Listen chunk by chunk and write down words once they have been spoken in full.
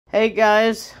Hey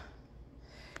guys,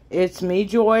 it's me,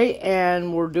 Joy,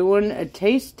 and we're doing a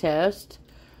taste test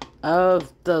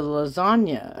of the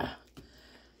lasagna.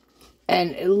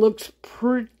 And it looks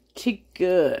pretty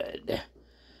good.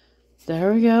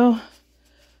 There we go.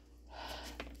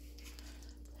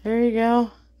 There you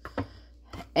go.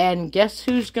 And guess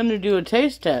who's going to do a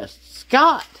taste test?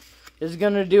 Scott is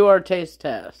going to do our taste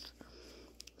test.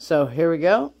 So here we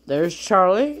go. There's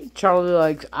Charlie. Charlie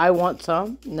likes, I want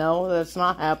some. No, that's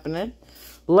not happening.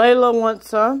 Layla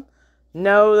wants some.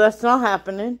 No, that's not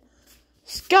happening.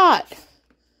 Scott.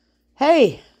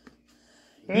 Hey.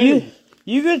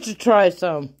 You get to try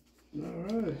some.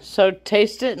 Alright. So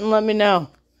taste it and let me know.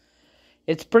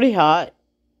 It's pretty hot,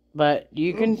 but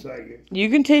you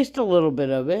can taste a little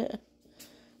bit of it.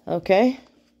 Okay?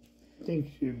 I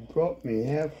think she brought me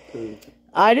half the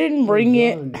I didn't bring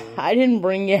lasagna. I didn't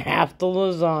bring you half the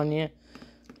lasagna.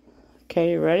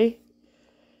 Okay, you ready?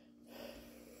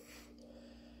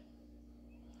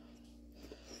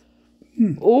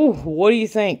 Ooh, what do you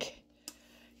think?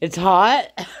 It's hot?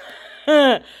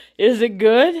 Is it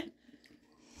good?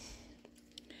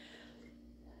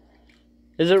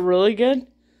 Is it really good?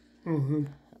 Mm-hmm.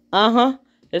 Uh-huh.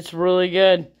 It's really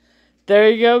good. There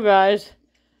you go, guys.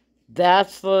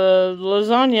 That's the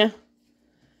lasagna.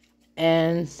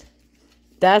 And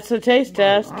that's the taste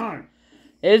test. Hot.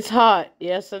 It's hot.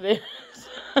 Yes, it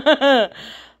is.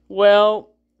 Well,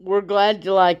 we're glad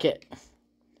you like it.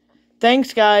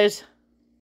 Thanks, guys.